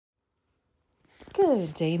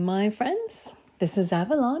Good day, my friends. This is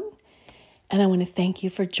Avalon, and I want to thank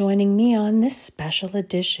you for joining me on this special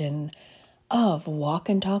edition of Walk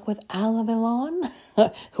and Talk with Avalon,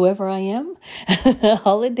 whoever I am,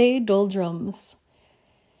 Holiday Doldrums.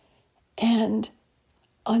 And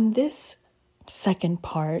on this second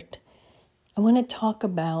part, I want to talk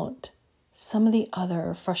about some of the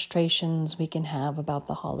other frustrations we can have about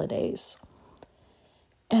the holidays.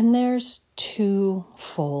 And there's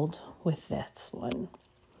twofold with this one.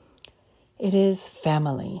 It is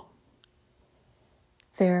family.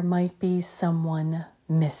 There might be someone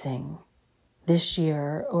missing this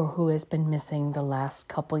year or who has been missing the last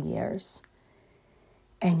couple years,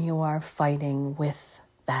 and you are fighting with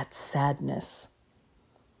that sadness.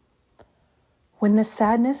 When the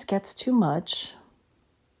sadness gets too much,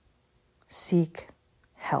 seek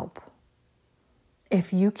help.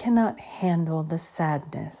 If you cannot handle the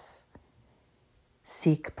sadness,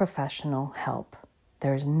 seek professional help.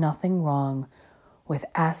 There's nothing wrong with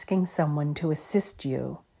asking someone to assist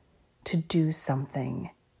you to do something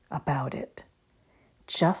about it.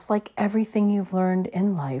 Just like everything you've learned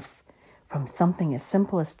in life, from something as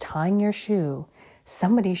simple as tying your shoe,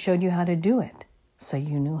 somebody showed you how to do it, so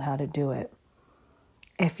you knew how to do it.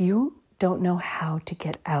 If you don't know how to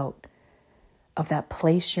get out of that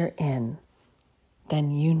place you're in, then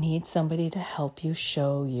you need somebody to help to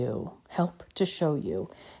show you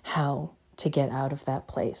how to get out of that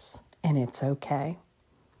place. And it's okay.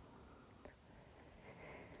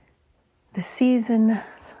 The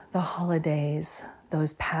seasons, the holidays,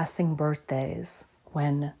 those passing birthdays,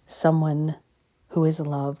 when someone who is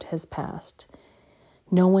loved has passed,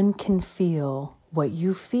 no one can feel what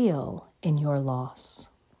you feel in your loss.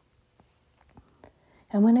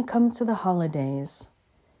 And when it comes to the holidays,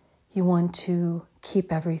 you want to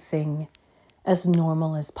keep everything as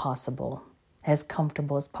normal as possible, as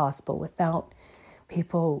comfortable as possible, without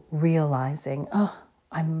people realizing,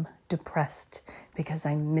 I'm depressed because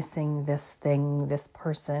I'm missing this thing, this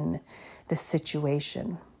person, this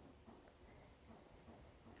situation.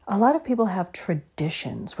 A lot of people have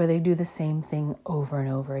traditions where they do the same thing over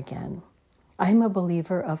and over again. I'm a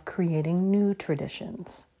believer of creating new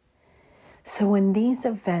traditions. So when these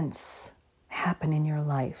events happen in your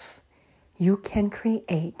life, you can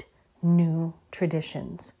create new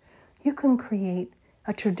traditions. You can create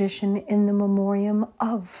a tradition in the memoriam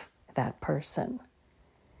of that person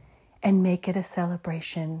and make it a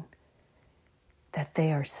celebration that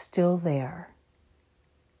they are still there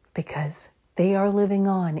because they are living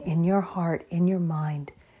on in your heart, in your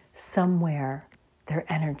mind, somewhere their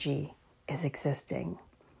energy is existing.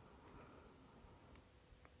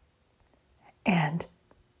 And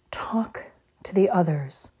talk to the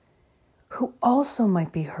others who also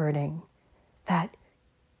might be hurting that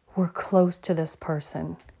we're close to this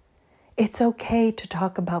person. It's okay to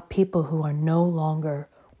talk about people who are no longer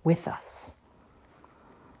with us,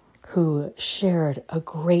 who shared a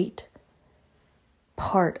great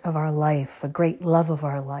part of our life, a great love of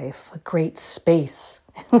our life, a great space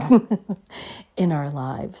in our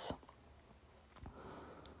lives.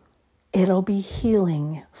 It'll be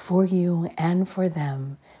healing for you and for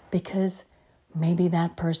them because maybe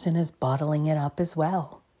that person is bottling it up as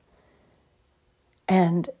well.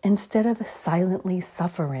 And instead of silently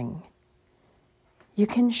suffering, you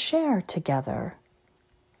can share together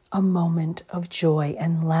a moment of joy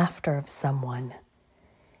and laughter of someone.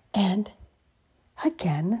 And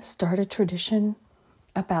again, start a tradition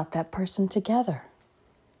about that person together.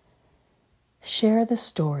 Share the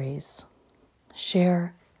stories.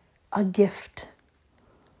 Share a gift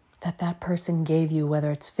that person gave you, whether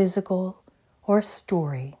it's physical or a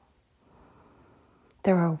story.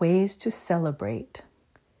 There are ways to celebrate.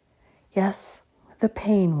 Yes, the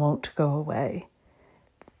pain won't go away.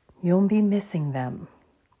 You'll be missing them.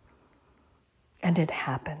 And it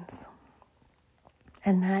happens.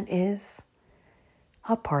 And that is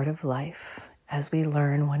a part of life, as we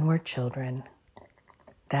learn when we're children,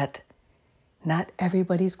 that not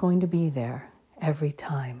everybody's going to be there every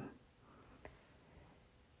time.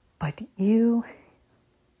 But you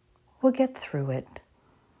will get through it.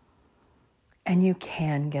 And you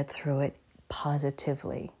can get through it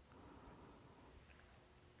positively.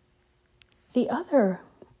 The other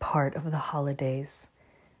part of the holidays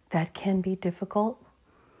that can be difficult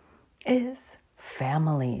is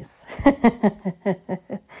families.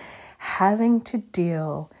 Having to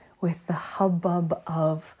deal with the hubbub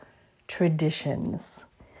of traditions.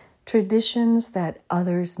 Traditions that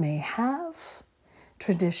others may have.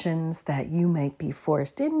 Traditions that you might be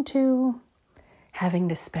forced into. Having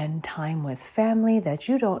to spend time with family that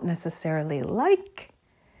you don't necessarily like,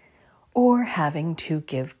 or having to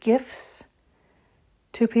give gifts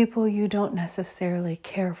to people you don't necessarily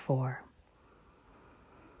care for?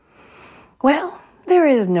 Well, there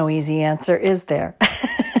is no easy answer, is there?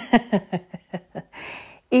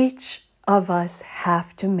 Each of us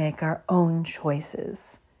have to make our own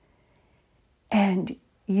choices. And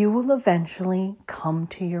you will eventually come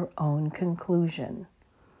to your own conclusion.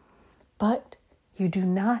 But you do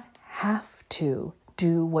not have to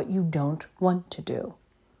do what you don't want to do.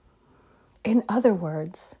 In other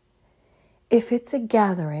words, if it's a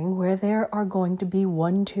gathering where there are going to be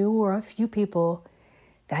 1, 2, or a few people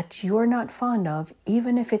that you're not fond of,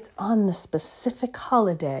 even if it's on the specific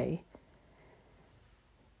holiday,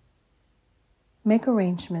 make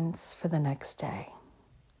arrangements for the next day.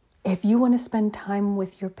 If you want to spend time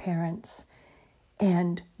with your parents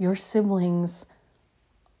and your siblings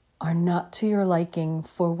are not to your liking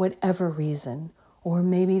for whatever reason, or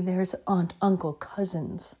maybe there's aunt, uncle,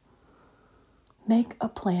 cousins, make a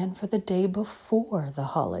plan for the day before the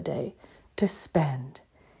holiday to spend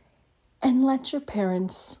and let your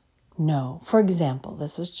parents know. For example,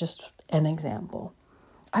 this is just an example.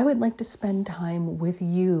 I would like to spend time with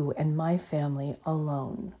you and my family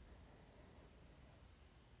alone.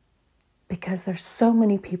 Because there's so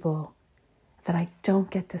many people that I don't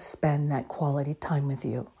get to spend that quality time with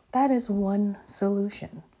you. That is one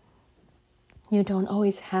solution. You don't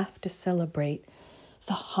always have to celebrate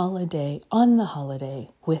the holiday on the holiday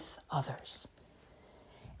with others.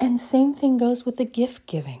 And same thing goes with the gift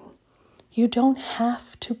giving. You don't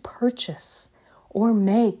have to purchase or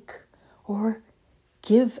make or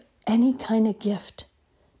give any kind of gift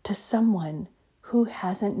to someone who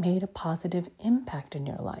hasn't made a positive impact in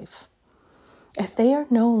your life. If they are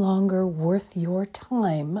no longer worth your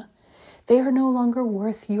time, they are no longer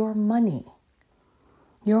worth your money,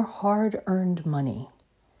 your hard-earned money.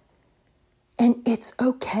 And it's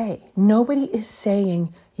okay. Nobody is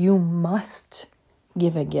saying you must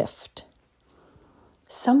give a gift.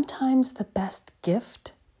 Sometimes the best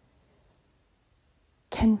gift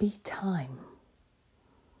can be time.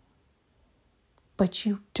 But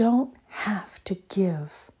you don't have to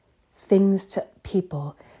give things to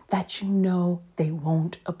people that you know they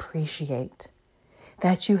won't appreciate,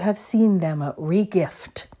 that you have seen them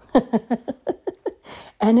re-gift,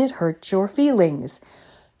 and it hurts your feelings.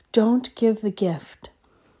 Don't give the gift.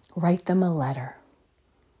 Write them a letter.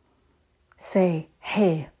 Say,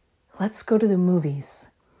 hey, let's go to the movies.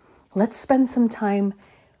 Let's spend some time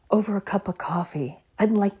over a cup of coffee.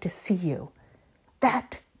 I'd like to see you.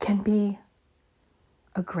 That can be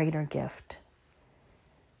a greater gift.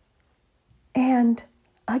 And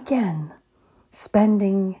again,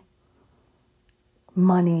 spending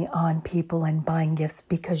money on people and buying gifts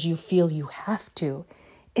because you feel you have to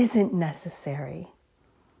isn't necessary.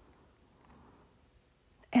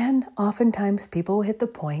 And oftentimes people will hit the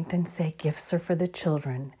point and say gifts are for the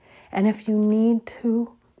children. And if you need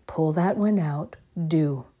to pull that one out,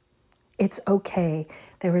 do. It's okay.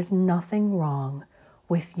 There is nothing wrong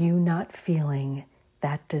with you not feeling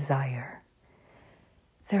that desire.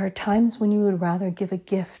 There are times when you would rather give a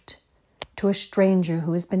gift to a stranger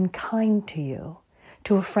who has been kind to you,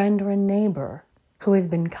 to a friend or a neighbor who has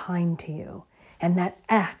been kind to you, and that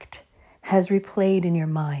act has replayed in your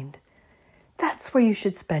mind. That's where you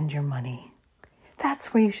should spend your money.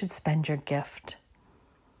 That's where you should spend your gift.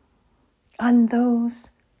 On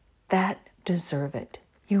those that deserve it.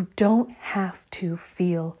 You don't have to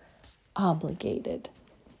feel obligated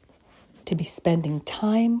to be spending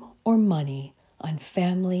time or money on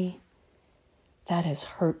family that has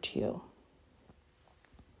hurt you.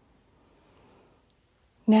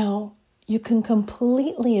 Now, you can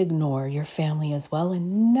completely ignore your family as well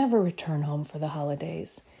and never return home for the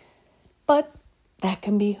holidays. But that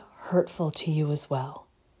can be hurtful to you as well.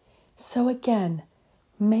 So again,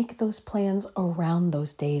 make those plans around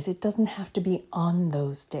those days. It doesn't have to be on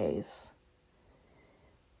those days.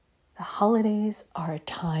 The holidays are a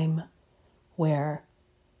time where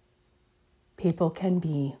people can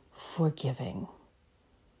be forgiving.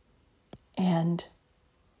 And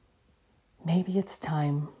maybe it's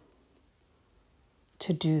time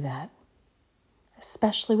to do that,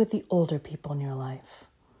 especially with the older people in your life,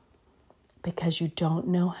 because you don't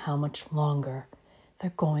know how much longer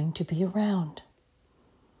they're going to be around.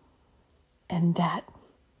 And that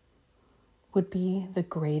would be the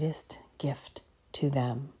greatest gift to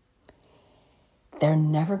them. They're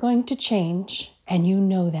never going to change, and you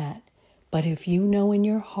know that. But if you know in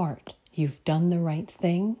your heart you've done the right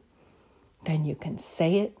thing, then you can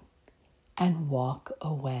say it and walk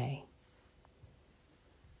away.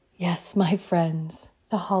 Yes, my friends,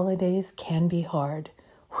 the holidays can be hard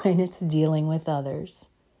when it's dealing with others.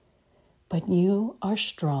 But you are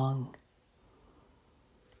strong.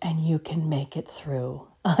 and you can make it through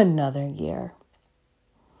another year.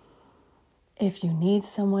 If you need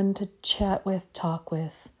someone to chat with, talk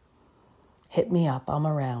with, hit me up. I'm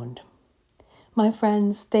around. My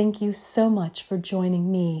friends, thank you so much for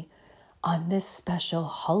joining me on this special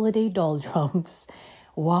Holiday Doldrums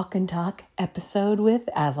Walk and Talk episode with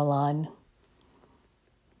Avalon.